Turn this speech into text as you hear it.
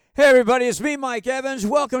Hey, everybody, it's me, Mike Evans.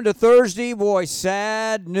 Welcome to Thursday. Boy,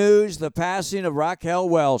 sad news, the passing of Raquel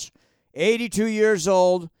Welch, 82 years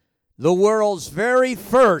old, the world's very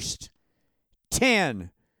first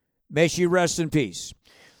 10. May she rest in peace.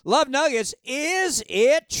 Love Nuggets, is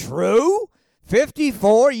it true?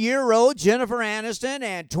 54-year-old Jennifer Aniston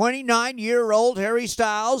and 29-year-old Harry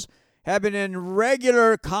Styles have been in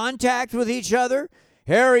regular contact with each other.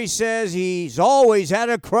 Harry says he's always had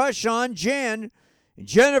a crush on Jen.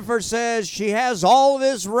 Jennifer says she has all of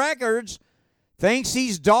his records, thinks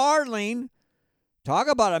he's darling. Talk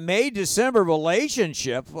about a May-December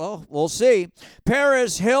relationship. Well, we'll see.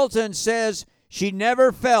 Paris Hilton says she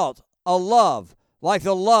never felt a love like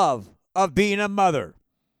the love of being a mother.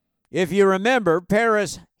 If you remember,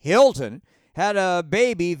 Paris Hilton had a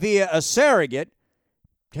baby via a surrogate.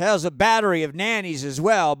 Has a battery of nannies as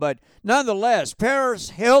well, but nonetheless,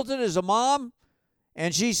 Paris Hilton is a mom,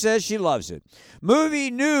 and she says she loves it. Movie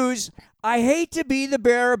news. I hate to be the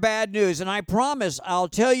bearer of bad news, and I promise I'll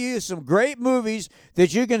tell you some great movies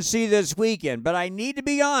that you can see this weekend, but I need to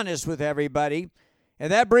be honest with everybody, and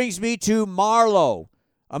that brings me to Marlowe,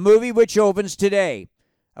 a movie which opens today,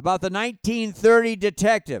 about the 1930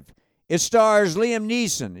 detective. It stars Liam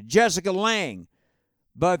Neeson, Jessica Lange,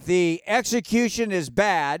 but the execution is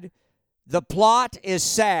bad, the plot is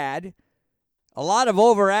sad, a lot of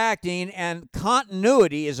overacting, and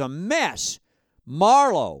continuity is a mess.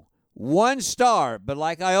 Marlowe, 1 star, but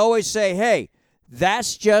like I always say, hey,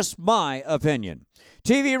 that's just my opinion.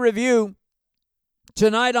 TV review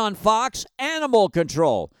tonight on Fox, Animal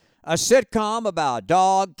Control, a sitcom about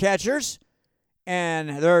dog catchers,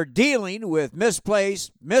 and they're dealing with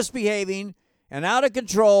misplaced, misbehaving, and out of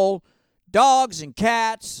control dogs and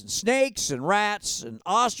cats and snakes and rats and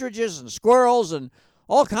ostriches and squirrels and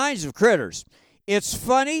all kinds of critters. It's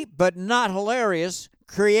funny but not hilarious,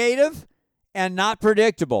 creative, and not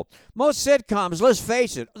predictable. Most sitcoms, let's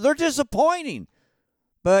face it, they're disappointing.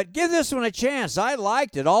 But give this one a chance. I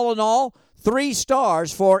liked it. All in all, 3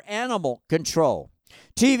 stars for Animal Control.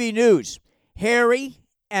 TV news. Harry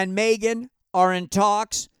and Meghan are in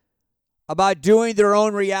talks about doing their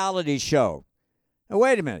own reality show. Now,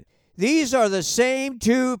 wait a minute. These are the same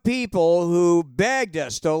 2 people who begged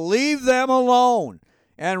us to leave them alone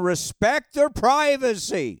and respect their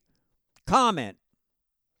privacy. Comment.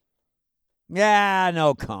 Yeah,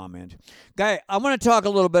 no comment. Guy, I want to talk a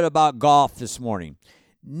little bit about golf this morning.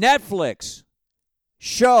 Netflix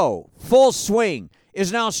show Full Swing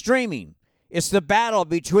is now streaming. It's the battle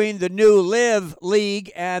between the new LIV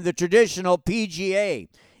League and the traditional PGA.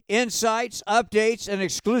 Insights, updates, and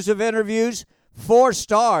exclusive interviews, 4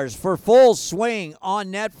 stars for Full Swing on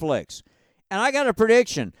Netflix. And I got a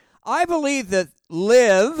prediction. I believe that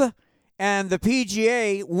LIV and the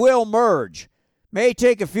PGA will merge. May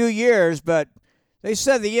take a few years, but they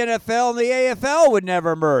said the NFL and the AFL would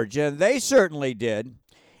never merge, and they certainly did.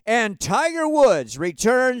 And Tiger Woods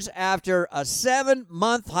returns after a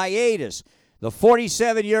 7-month hiatus. The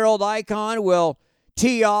 47-year-old icon will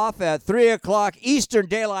tee off at 3 o'clock Eastern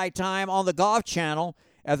Daylight Time on the Golf Channel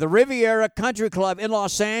at the Riviera Country Club in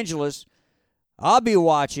Los Angeles. I'll be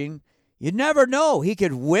watching. You never know. He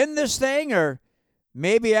could win this thing, or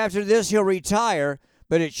maybe after this he'll retire,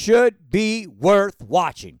 but it should be worth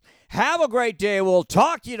watching. Have a great day. We'll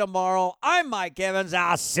talk to you tomorrow. I'm Mike Evans.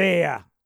 I'll see ya.